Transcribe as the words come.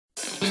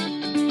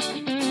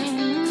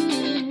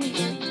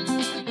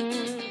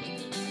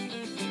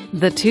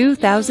The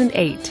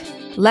 2008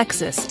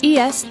 Lexus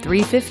ES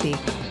 350.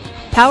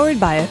 Powered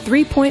by a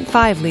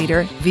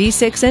 3.5-liter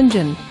V6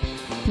 engine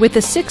with a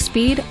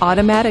 6-speed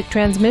automatic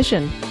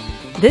transmission,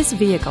 this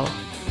vehicle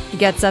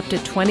gets up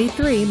to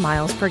 23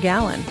 miles per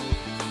gallon.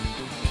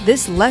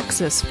 This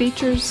Lexus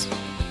features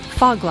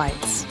fog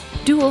lights,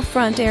 dual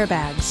front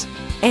airbags,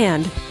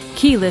 and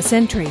keyless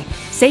entry.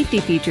 Safety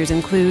features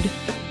include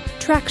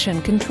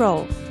traction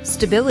control,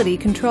 stability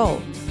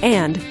control,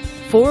 and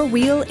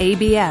 4-wheel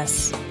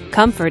ABS.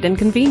 Comfort and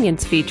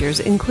convenience features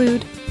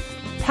include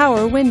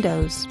power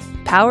windows,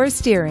 power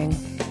steering,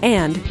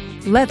 and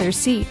leather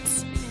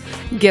seats.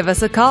 Give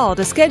us a call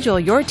to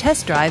schedule your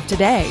test drive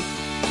today.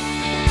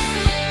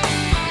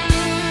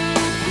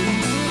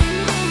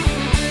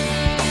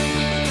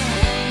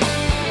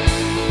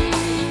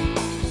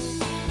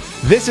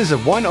 This is a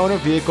one-owner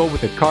vehicle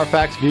with a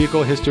Carfax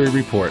Vehicle History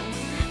Report.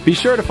 Be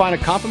sure to find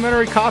a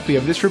complimentary copy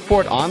of this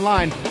report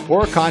online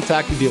or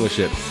contact the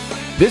dealership.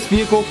 This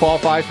vehicle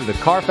qualifies for the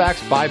Carfax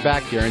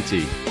Buyback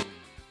Guarantee.